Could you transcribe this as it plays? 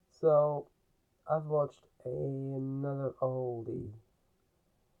So I've watched another oldie,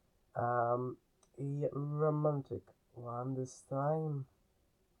 um, a romantic one this time,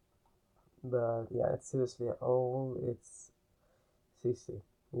 but yeah, it's seriously old. It's 60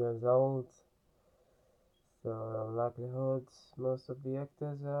 years old, so likelihood most of the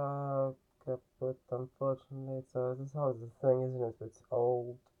actors are kaput, unfortunately. So this is always the thing, isn't it? With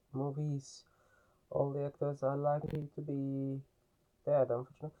old movies, all the actors are likely to be dead,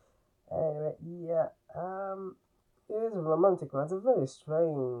 unfortunately. Anyway, yeah, it is a romantic one. It's a very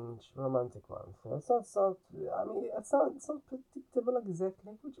strange romantic one. So it's not so. I mean, it's not predictable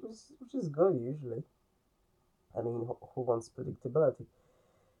exactly, which is good usually. I mean, who wants predictability?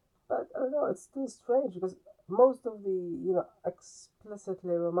 But I don't know. It's still strange because most of the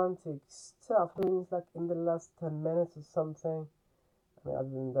explicitly romantic stuff happens like in the last 10 minutes or something. I mean, other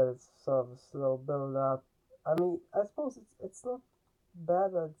than that, it's sort of a slow build up. I mean, I suppose it's not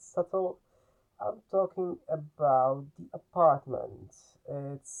bad, but it's subtle. I'm talking about The Apartment.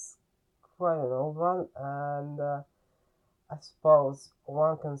 It's quite an old one, and I suppose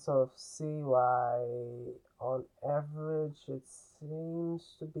one can sort of see why, on average, it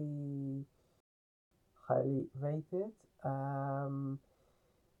seems to be highly rated. Um,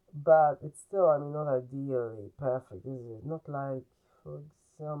 but it's still, I mean, not ideally perfect, is it? Not like, for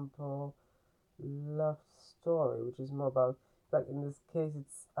example, Love Story, which is more about, like in this case,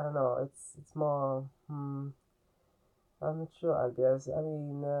 it's I don't know, it's more. I'm not sure. I guess. I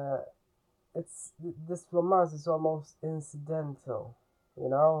mean, this romance is almost incidental, you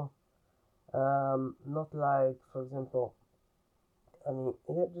know. Not like, for example, I mean,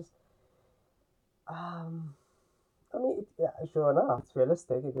 yeah, just um, I mean, yeah, sure enough, it's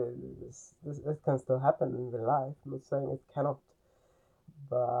realistic. This can still happen in real life. I'm not saying it cannot,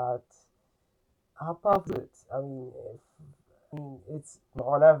 but apart from it, I mean, it's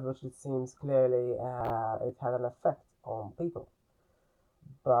on average, it seems clearly it had an effect on people,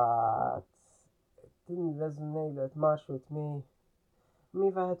 but didn't resonate that much with me. I mean,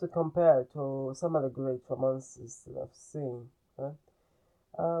 if I had to compare it to some of the great romances that I've seen, right?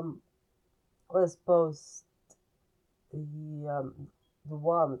 Um, I suppose the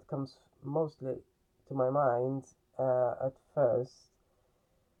one that comes mostly to my mind at first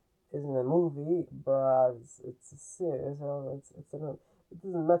isn't a movie, but it's a series. Or it doesn't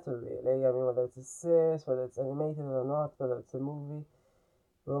matter really. I mean, whether it's a series, whether it's animated or not, whether it's a movie.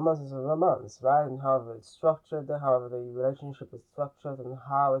 Romance is a romance, right? And however it's structured, however the relationship is structured, and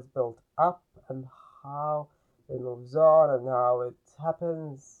how it's built up, and how it moves on, and how it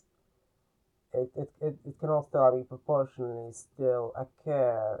happens. It can all still, I mean, proportionally still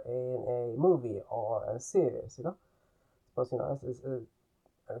occur in a movie or a series, you know? Suppose,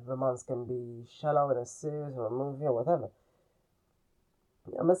 romance can be shallow in a series or a movie or whatever.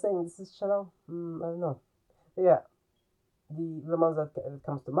 Am I saying this is shallow? I don't know. But yeah, the romance that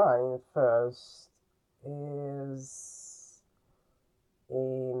comes to mind at first is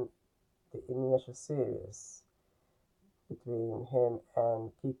in the initial series between him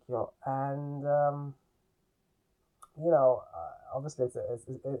and Kikyo, and obviously it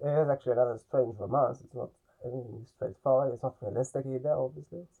is actually another strange romance. It's not anything straightforward. It's not realistic either.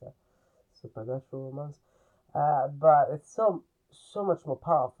 Obviously, it's a supernatural romance, but it's so much more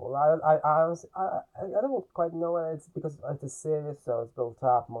powerful. I don't quite know whether it's because it's a series, so it's built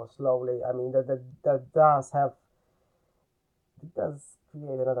up more slowly. I mean, that does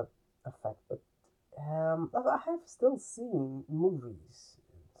create another effect, but I have still seen movies,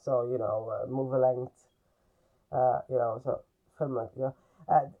 so movie length, so film length,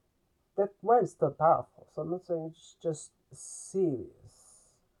 that were still powerful. So I'm not saying it's just serious.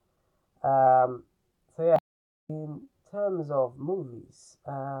 Um, so yeah, in terms of movies,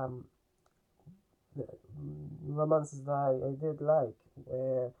 the romances that I did like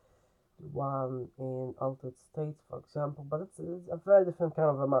were one in Altered States, for example, but it's a very different kind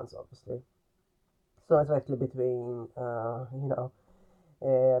of romance, obviously. So it's actually between, a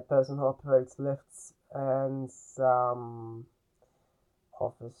person who operates lifts and some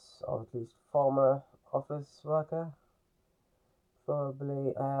office, or at least former office worker,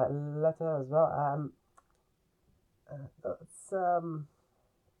 probably letter as well. It's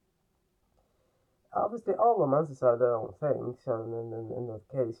obviously all romances are their own thing. So in that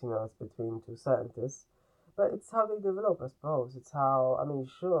case, it's between two scientists. But it's how they develop, I suppose. It's how, I mean,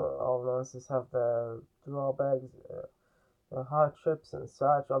 sure, all romances have their drawbacks, hardships and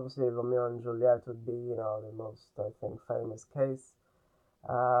such. Obviously, Romeo and Juliet would be, the most, I think, famous case.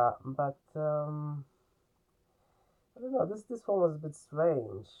 But I don't know. This one was a bit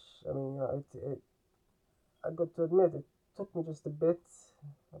strange. I mean, I got to admit, it took me just a bit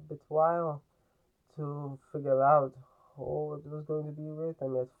while to figure out who it was going to be with. I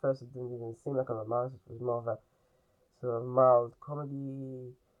mean, at first it didn't even seem like a romance. It was more of a sort of mild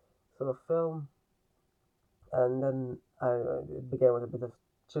comedy sort of film. And then it began with a bit of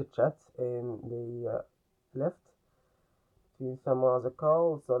chit chat in the lift to someone as a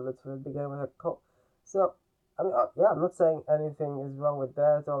call. So literally it began with a call. So I mean, yeah, I'm not saying anything is wrong with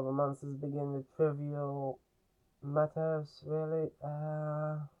that. All romances begin with trivial matters, really.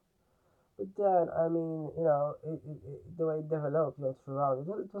 But then, I mean, the way it developed, throughout,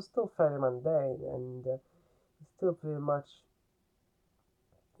 it was still fairly mundane, and still pretty much,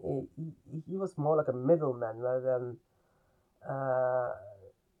 he was more like a middleman rather than, uh,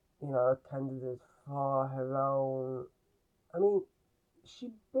 a candidate for her own. I mean, she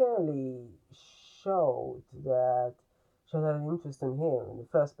barely showed that she had an interest in him in the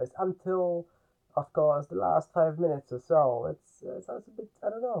first place until, of course, the last 5 minutes or so. It sounds a bit, I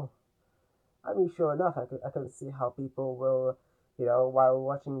don't know. I mean, sure enough, I can see how people will, while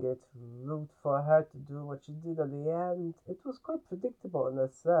watching it, root for her to do what she did at the end. It was quite predictable in a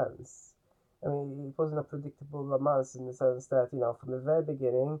sense. I mean, it wasn't a predictable romance in the sense that, from the very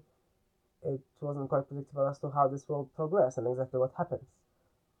beginning, it wasn't quite predictable as to how this will progress and exactly what happens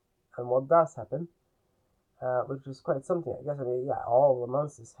and what does happen, which is quite something, I guess. I mean, yeah, all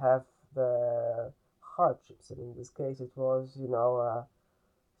romances have the hardships, and in this case, it was,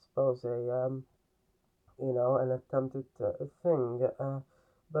 suppose an attempted thing,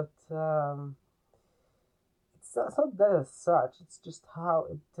 but it's not that as such. It's just how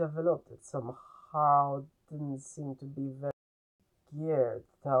it developed. It somehow didn't seem to be very geared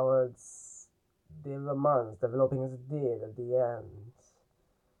towards the romance developing as it did at the end.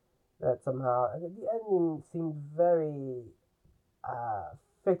 That somehow the ending seemed very uh,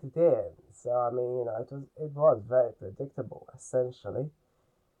 fitted in. So I mean, it was very predictable essentially.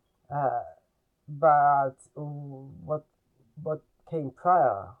 Uh, but what came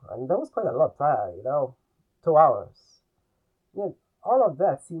prior, and there was quite a lot prior, 2 hours. Yeah, all of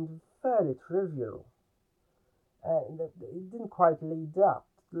that seemed fairly trivial, and it didn't quite lead up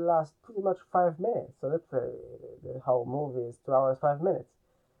to the last pretty much 5 minutes. So literally, the whole movie is 2 hours 5 minutes.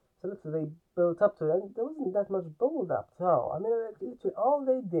 So literally, they built up to it, and there wasn't that much build up. So I mean, literally, all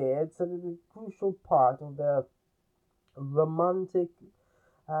they did, so the crucial part of the romantic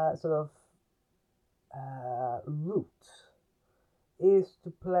sort of route is to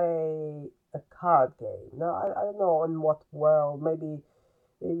play a card game. Now, I don't know in what world, maybe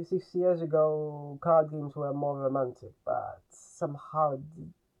 6 years ago, card games were more romantic, but somehow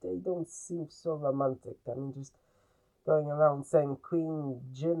they don't seem so romantic. I mean, just going around saying queen,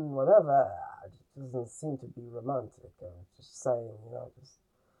 gin, whatever, it doesn't seem to be romantic. Just saying, just.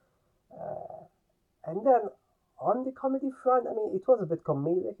 Uh, and then on the comedy front, I mean, it was a bit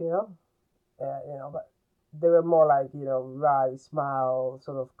comedic, but they were more like, wry, smile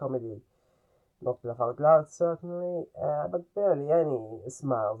sort of comedy. Not laugh out loud, certainly, but barely any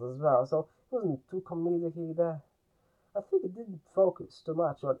smiles as well. So it wasn't too comedic either. I think it didn't focus too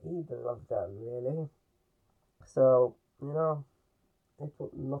much on either of them, really. So, it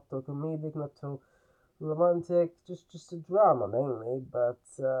was not too comedic, not too romantic, just a drama mainly, but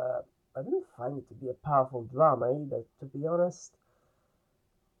I didn't find it to be a powerful drama either, to be honest.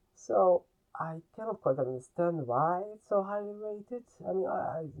 So I cannot quite understand why it's so highly rated. I mean,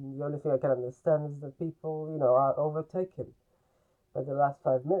 the only thing I can understand is that people, are overtaken by the last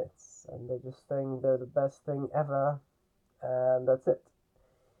 5 minutes, and they just think they're the best thing ever, and that's it.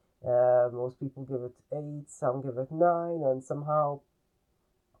 Most people give it 8, some give it 9, and somehow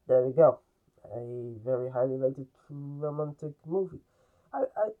there we go, a very highly rated romantic movie. I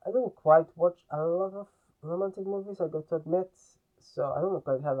don't quite watch a lot of romantic movies, I got to admit, so I don't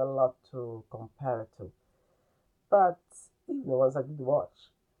quite have a lot to compare it to. But even the ones I did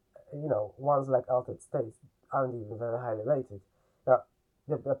watch, ones like Altered States aren't even very highly rated. Now,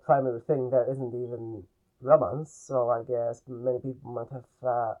 the primary thing there isn't even romance, so I guess many people might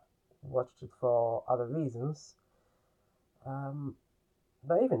have watched it for other reasons. Um,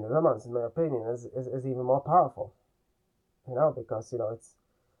 but even the romance, in my opinion, is even more powerful, because, I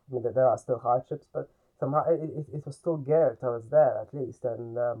mean, there are still hardships, but somehow it was still geared towards there, at least,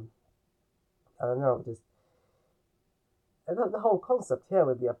 and I don't know, just the whole concept here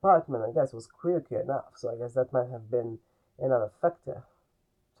with the apartment, I guess, was quirky enough, so I guess that might have been another factor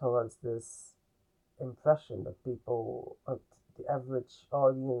towards this impression that people, the average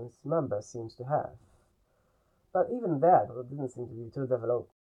audience member seems to have. But even that didn't seem to be too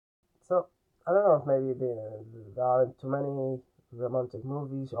developed. So I don't know if maybe there aren't too many romantic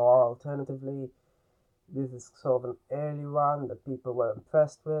movies, or alternatively, this is sort of an early one that people were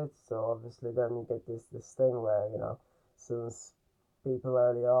impressed with. So obviously, then you get this thing where since people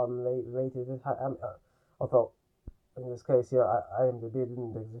early on rated it high, although in this case, yeah, IMDb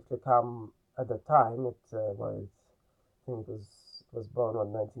didn't exactly come at the time. I think it was born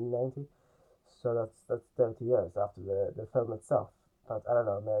in 1990, so that's 30 years after the film itself. But I don't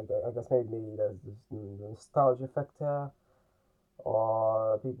know, I guess maybe there's this nostalgia factor,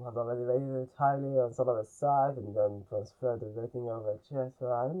 or people have already rated it highly on some other site and then transferred the rating over here.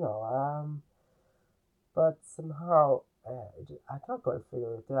 So I don't know. But somehow I can't quite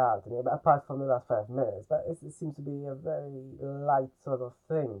figure it out. I mean, apart from the last 5 minutes, but it seems to be a very light sort of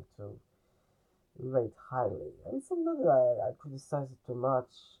thing to rate highly. I mean, sometimes I criticize it too much.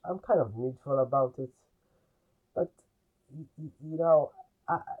 I'm kind of neutral about it, but you know,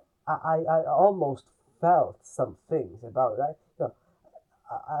 I, I almost felt some things about it.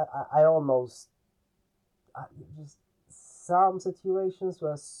 I almost uh, just some situations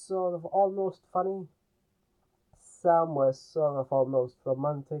were sort of almost funny. Some were sort of almost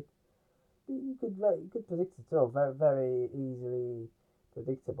romantic. You could predict it too, very very easily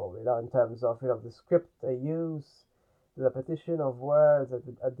predictable. In terms of the script they use, the repetition of words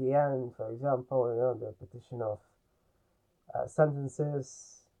at the end, for example. The repetition of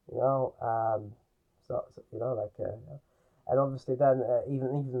sentences. So like and obviously then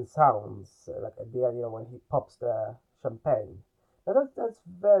even sounds like at the end. When he pops the champagne. Now that's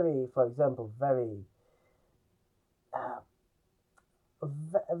very, for example, very uh,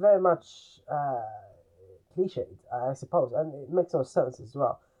 very much cliched, I suppose, and it makes no sense as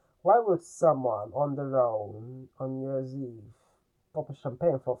well. Why would someone on their own on New Year's Eve pop a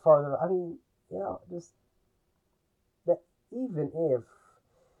champagne for the? I mean, just that even if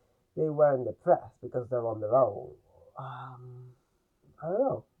they weren't depressed because they're on their own, um, I don't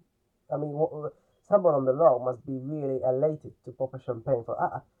know. I mean, someone on the road must be really elated to pop a champagne for,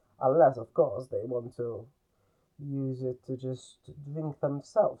 unless, of course, they want to use it to just drink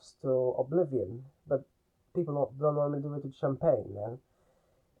themselves to oblivion. But people don't normally do it with champagne, man.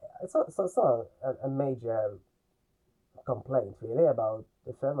 It's not a major complaint, really, about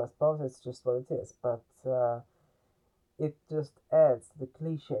the film. I suppose it's just what it is. But it just adds to the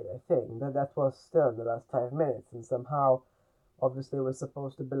cliche, I think, that was still in the last 5 minutes, and somehow obviously we're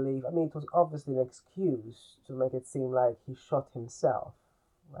supposed to believe. I mean, it was obviously an excuse to make it seem like he shot himself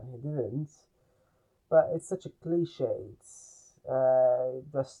when he didn't. But it's such a cliche. It's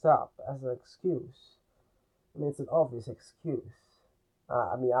dressed up as an excuse. I mean, it's an obvious excuse.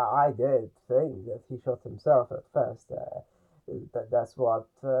 I mean, I did think that he shot himself at first. That's what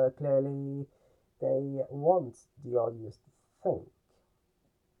clearly they want the audience to think.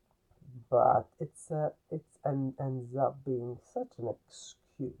 But it ends up being such an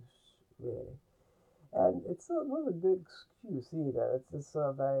excuse, really. And it's not a good excuse either. It's just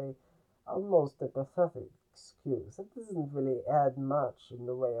a very almost a pathetic excuse. It doesn't really add much in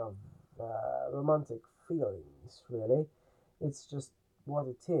the way of romantic feelings, really. It's just what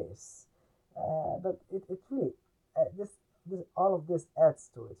it is. But it really this all of this adds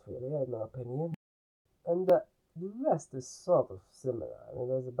to it, really, in my opinion. And the rest is sort of similar. I mean,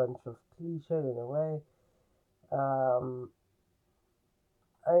 there's a bunch of cliche in a way. Um,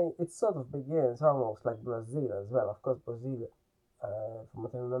 it sort of begins almost like Brazil as well. Of course, Brazil, from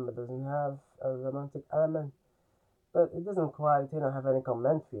what I remember, doesn't have a romantic element, but it doesn't quite, have any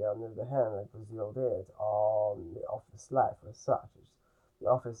commentary on the other hand, like Brazil did on the office life as such. The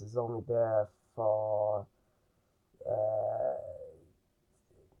office is only there for uh,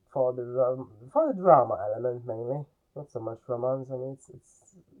 for the drama element mainly, not so much romance. I mean, this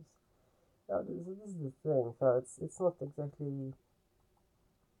is the thing. So it's not exactly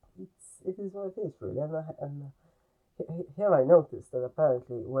it is what it is really, and here I noticed that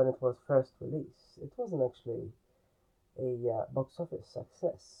apparently when it was first released, it wasn't actually a box office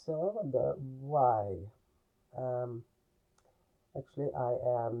success. So I wonder why. Um, Actually, I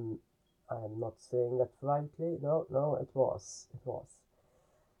am not saying that rightly. No, no, it was. It was.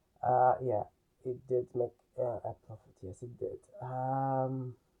 Yeah, it did make a profit. Yes, it did.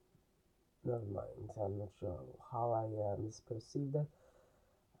 Never mind. I'm not sure how I misperceived that.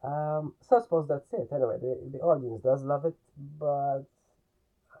 So I suppose that's it. Anyway, the audience does love it, but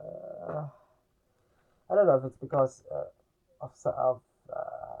uh, I don't know if it's because of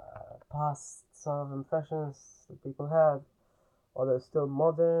past sort of impressions that people had, or they're still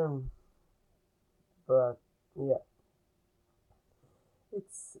modern. But yeah,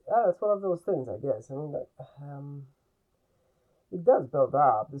 it's one of those things, I guess. I mean, like, it does build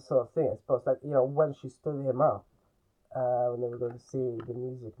up this sort of thing. I suppose, like when she stood him up, when they were going to see the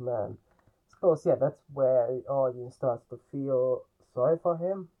Music Man, course, yeah, that's where the audience starts to feel sorry for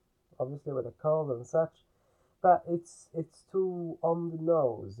him, obviously with the cold and such. But it's too on the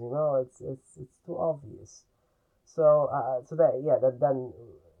nose, you know. It's too obvious. So that yeah, that then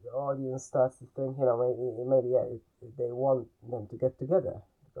the audience starts to think, you know, maybe yeah, they want them to get together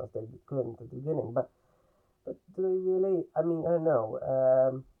because they couldn't at the beginning. But do they really? I mean, I don't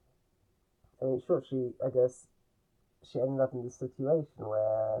know. I mean, sure, I guess she ended up in this situation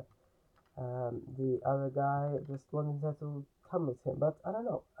where the other guy just wanted her to come with him. But I don't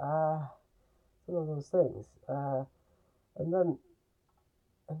know. It's one of those things. And then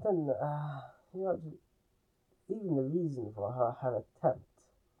you know, even the reason for her attempt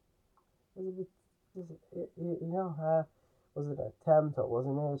was a bit, you know, was it an attempt or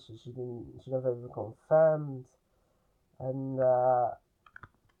wasn't it? She never even confirmed, and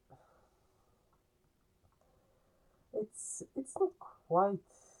it's not quite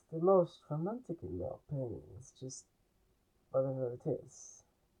the most romantic in my opinion. It's just whatever it is,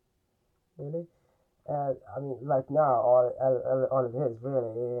 really. I mean, right now, all it is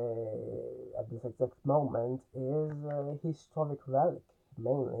really at this exact moment is a historic relic,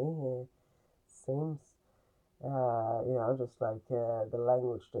 mainly. Seems, you know, just like the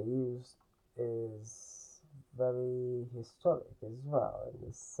language they use is very historic as well in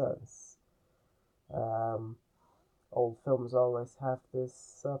this sense. Um, Old films always have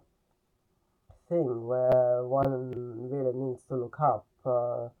this thing where one really needs to look up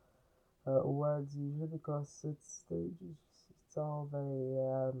words usually because it's all very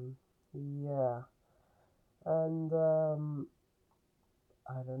yeah, and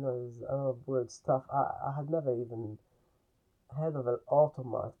I don't know, there's a lot of weird stuff. I had never even heard of an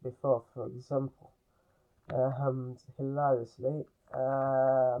automat before, for example. Hilariously,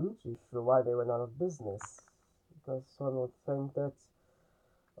 I'm not really sure why they went out of business because one would think that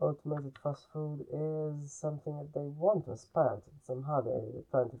automated fast food is something that they want to expand. Somehow they're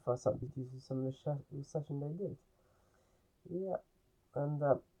trying to force out due to some recession they did. Yeah, and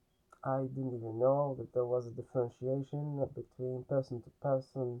I didn't even know that there was a differentiation between person to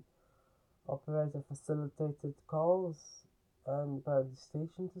person operator facilitated calls and by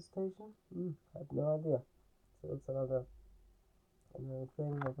station to station. I had no idea. So it's another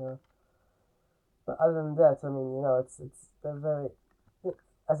thing. But other than that, I mean, you know, it's a very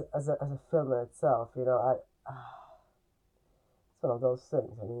as a film in itself, you know, it's one of those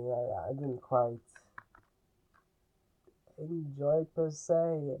things. I mean, I didn't quite enjoy it per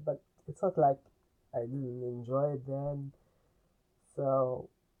se, but it's not like I didn't enjoy it then. So,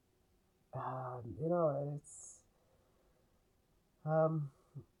 you know, it's um,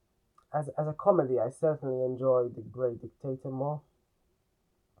 as a comedy, I certainly enjoyed The Great Dictator more,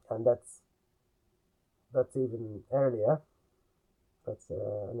 and that's even earlier. That's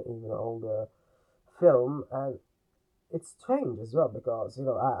an even older film, and it's strange as well because you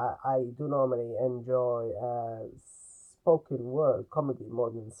know I do normally enjoy spoken word comedy more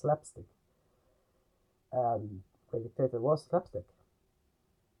than slapstick. Great Dictator was slapstick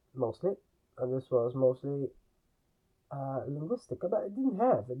mostly, and this was mostly linguistic, but it didn't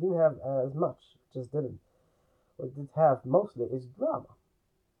have as much. It just didn't. What it did have mostly is drama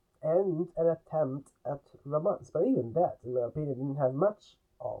and an attempt at romance, but even that, in my opinion, didn't have much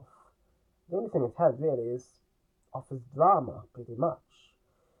of. The only thing it had really is office drama, pretty much.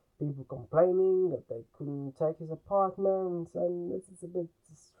 People complaining that they couldn't take his apartment, and it's a bit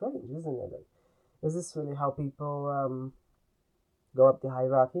strange, isn't it? Like, is this really how people go up the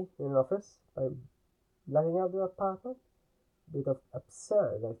hierarchy in an office by letting out their apartment? Bit of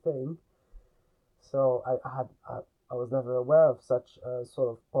absurd, I think. So I was never aware of such sort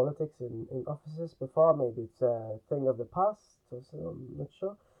of politics in offices before. Maybe it's a thing of the past, so I'm not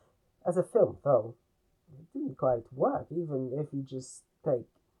sure. As a film, though, it didn't quite work, even if you just take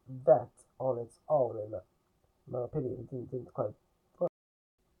that on its own, in my opinion, it didn't quite work.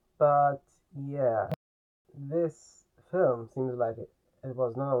 But yeah, this film seems like it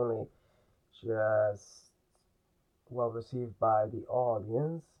was not only just well received by the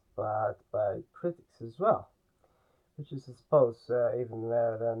audience, but by critics as well, which is, I suppose, even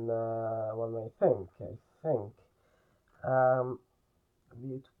rarer than one may think. I think um,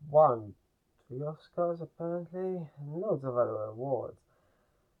 it won 3 Oscars apparently, and loads of other awards.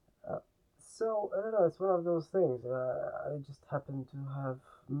 Uh, so I don't know. It's one of those things I just happen to have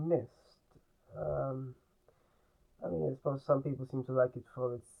missed. Um, I mean, I suppose some people seem to like it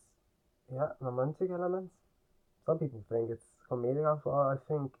for its romantic elements. Some people think it's comedic. Well, I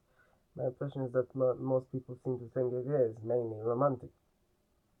think my impression is that most people seem to think it is mainly romantic.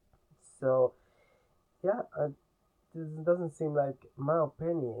 So yeah, doesn't seem like my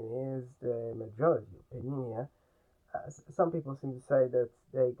opinion is the majority opinion here. Some people seem to say that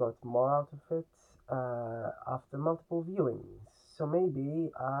they got more out of it after multiple viewings. So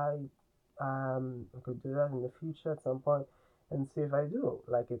maybe I could do that in the future at some point and see if I do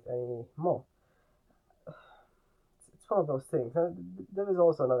like it any more. It's one of those things. And there is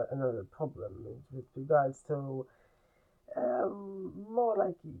also another problem with regards to more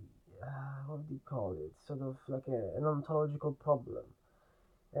like what do you call it? Sort of like an ontological problem,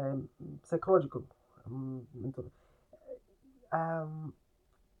 um, psychological, mental. Um,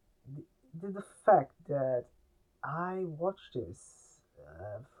 the fact that I watched this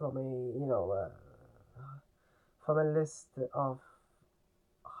from a from a list of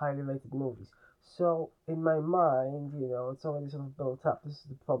highly rated movies. So in my mind, it's already sort of built up. This is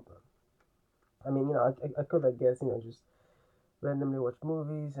the problem. I mean, I could, I guess, just randomly watch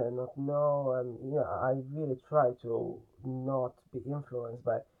movies and not know, and I really try to not be influenced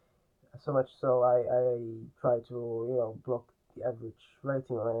by so much. So I try to block the average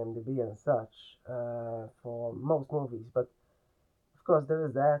rating on IMDb and such for most movies. But of course, there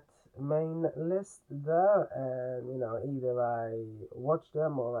is that main list there, and either I watch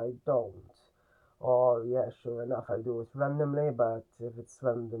them or I don't. Or yeah, sure enough, I do it randomly. But if it's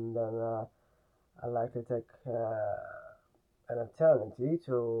random, then I like to take an eternity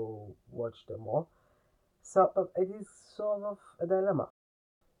to watch them all. So, but it is sort of a dilemma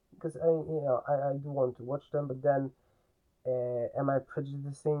because I do want to watch them, but then am I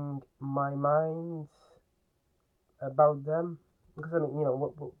prejudicing my mind about them? Because I mean,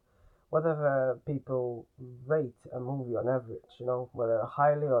 whatever people rate a movie on average, whether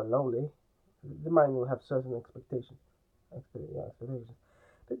highly or lowly, the mind will have certain expectations. Expectations.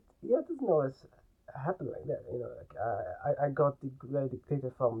 But yeah, it doesn't always happen like that. Like I got the Great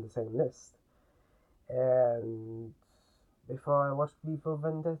Dictator from the same list, and before I watched V for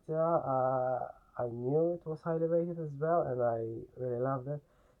Vendetta, I knew it was highly rated as well, and I really loved it.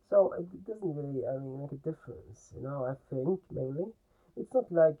 So it doesn't really, I mean, make a difference. I think mainly it's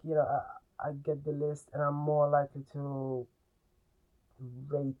not like I get the list and I'm more likely to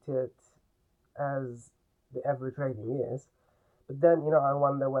rate it as the average rating is. But then I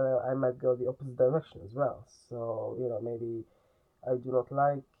wonder whether I might go the opposite direction as well. So maybe I do not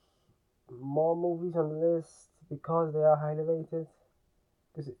like more movies on the list because they are highly rated.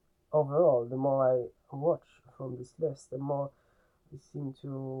 Because overall, the more I watch from this list, the more I seem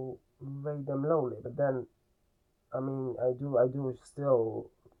to rate them lowly. But then, I mean, I do still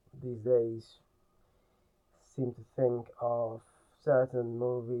these days seem to think of certain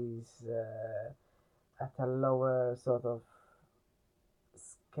movies at a lower sort of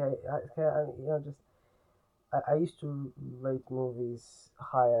scale. Just I used to rate movies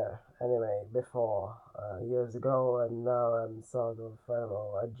higher anyway before years ago, and now I'm sort of I don't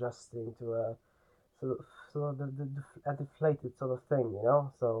know adjusting to a sort of a deflated sort of thing,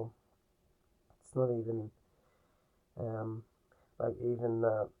 So it's not even um, like even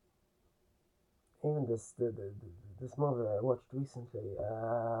this movie I watched recently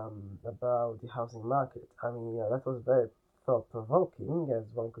about the housing market. I mean, that was very thought provoking, as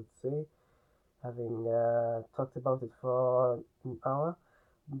one could say, having talked about it for an hour.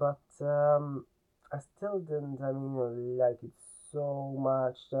 But I still didn't. I mean, like it so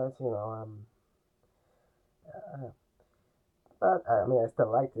much that uh, but I mean, I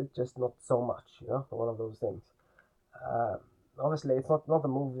still liked it, just not so much. One of those things. Uh, Obviously, it's not a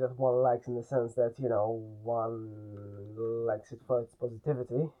movie that one likes in the sense that one likes it for its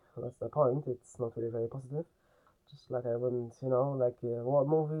positivity. That's the point. It's not really very positive. Just like I wouldn't, like war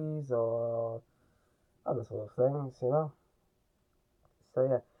movies or other sort of things. So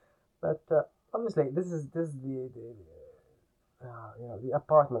yeah, but obviously, this is the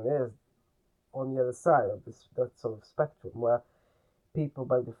apartment is on the other side of this that sort of spectrum where people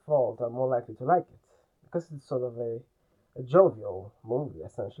by default are more likely to like it because it's sort of a jovial movie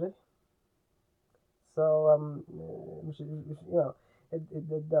essentially. So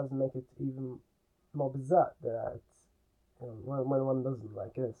it does make it even more bizarre that when one doesn't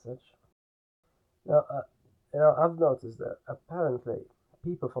like it as such. Now, I've noticed that apparently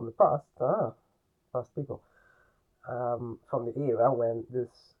people from the past people from the era when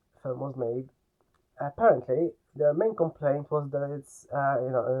this film was made, apparently their main complaint was that it's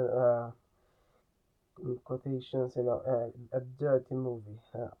in quotations, a dirty movie.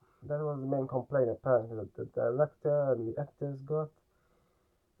 That was the main complaint apparently that the director and the actors got.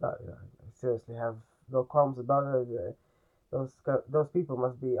 I seriously have no qualms about it. Those people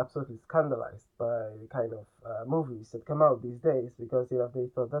must be absolutely scandalized by the kind of movies that come out these days because they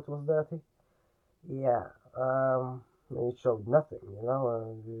thought that was dirty. Yeah, it showed nothing,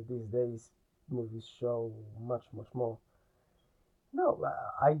 these days, movies show much, much more. No,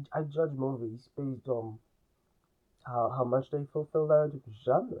 I judge movies based on how much they fulfill their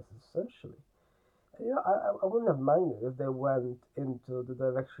genres, essentially. I wouldn't have minded if they went into the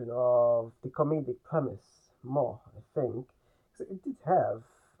direction of the comedic premise more, I think. 'Cause it did have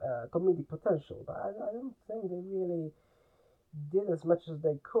comedic potential, but I don't think they really did as much as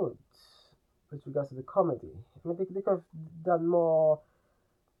they could with regards to the comedy. I mean, they could have done more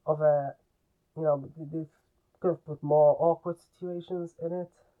of a, they could have put more awkward situations in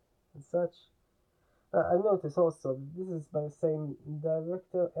it and such. I noticed also this is by the same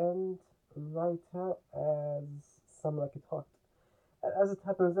director and writer as Some Like It Hot. As it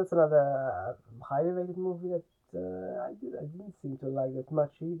happens, that's another highly rated movie that I didn't seem to like that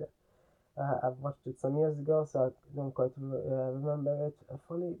much either. I've watched it some years ago, so I don't quite remember it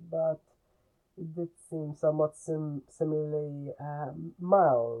fully, but it did seem somewhat similarly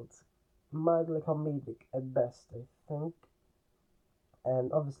mildly comedic at best, I think.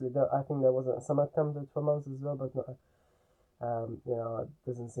 And obviously, I think there was some attempt at romance as well, but not, it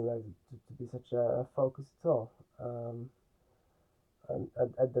doesn't seem like to be such a focus at all. And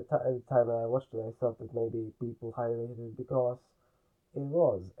at the time I watched it, I thought that maybe people highlighted it because it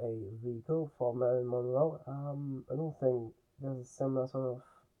was a vehicle for Marilyn Monroe. I don't think there's a similar sort of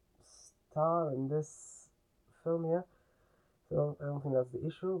star in this film here, so I don't think that's the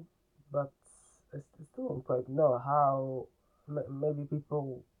issue. But I still don't quite know how maybe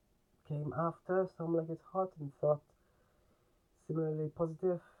people came after Some Like It Hot and thought similarly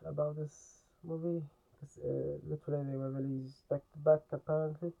positive about this movie. Because literally they were released back to back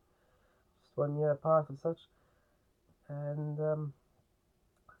apparently, just 1 year apart or such. And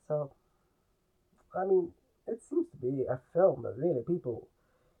so, I mean, it seems to be a film that really people,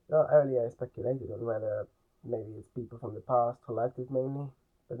 earlier I speculated on whether maybe it's people from the past who liked it mainly,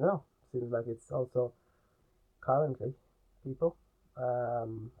 but no, seems like it's also currently people,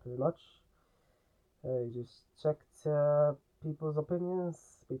 pretty much. Just checked people's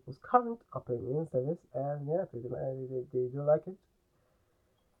opinions, people's current opinions, that is, and yeah, pretty much they do like it.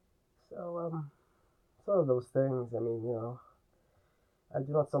 So, it's one of those things. I mean, I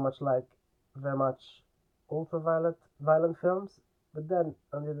do not so much like very much ultraviolet violent films, but then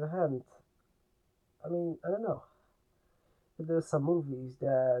on the other hand, I mean, I don't know. There's some movies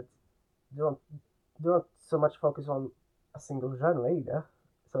that don't don't so much focus on a single genre either.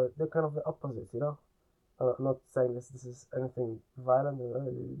 So they're kind of the opposite. I'm not saying this is anything violent.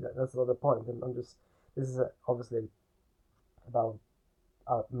 That's not the point. I'm just this is obviously about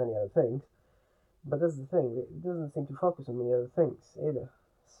many other things. But that's the thing. It doesn't seem to focus on many other things either.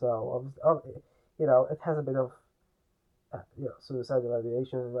 So obviously, it has a bit of suicidal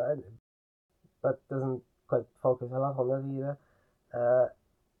ideation, but doesn't quite focus a lot on that either. Uh,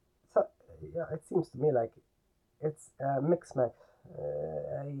 so yeah, it seems to me like it's a mix max,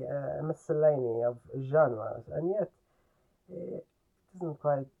 a miscellany of genres, and yet it doesn't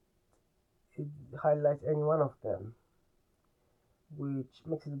quite highlight any one of them, which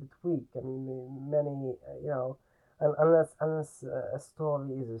makes it a bit weak. I mean, many, unless a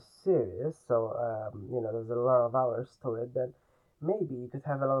story is serious, so there's a lot of hours to it, then maybe you could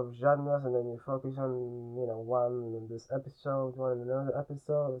have a lot of genres, and then you focus on one in this episode, one in another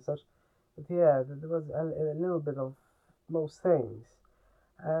episode, and such. But yeah, there was a little bit of most things,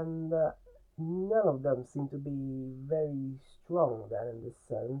 and none of them seem to be very strong then in this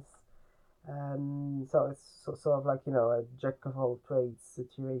sense. And so it's sort of like a jack of all trades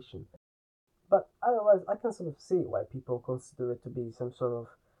situation. But otherwise, I can sort of see why people consider it to be some sort of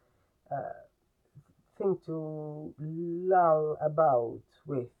uh, thing to lull about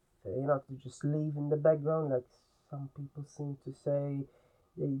with, to just leave in the background, like some people seem to say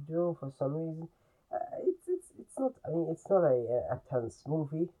they do for some reason. It's not. I mean, it's not a tense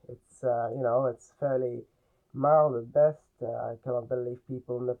movie. It's fairly mild at best. I cannot believe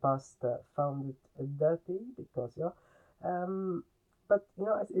people in the past found it dirty because but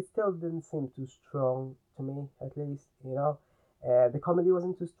it still didn't seem too strong to me, at least. The comedy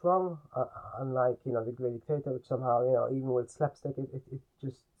wasn't too strong, unlike the Great Dictator, which somehow even with slapstick, it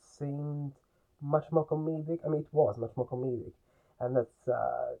just seemed much more comedic. I mean, it was much more comedic, and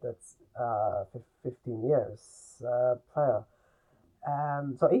that's 15 years prior.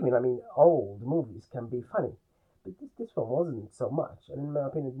 So even I mean, old movies can be funny, but this one wasn't so much, and in my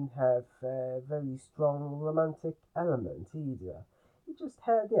opinion, didn't have a very strong romantic element either. It just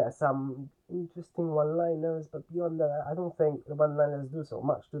had some interesting one-liners, but beyond that, I don't think the one-liners do so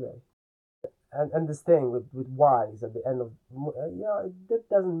much, do they? and this thing with Wise at the end of yeah, that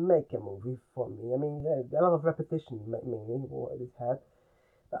doesn't make a movie for me. I mean, yeah, a lot of repetition mainly what it had.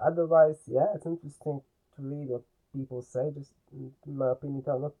 But otherwise, yeah, it's interesting to read what people say. Just in my opinion,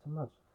 not too much.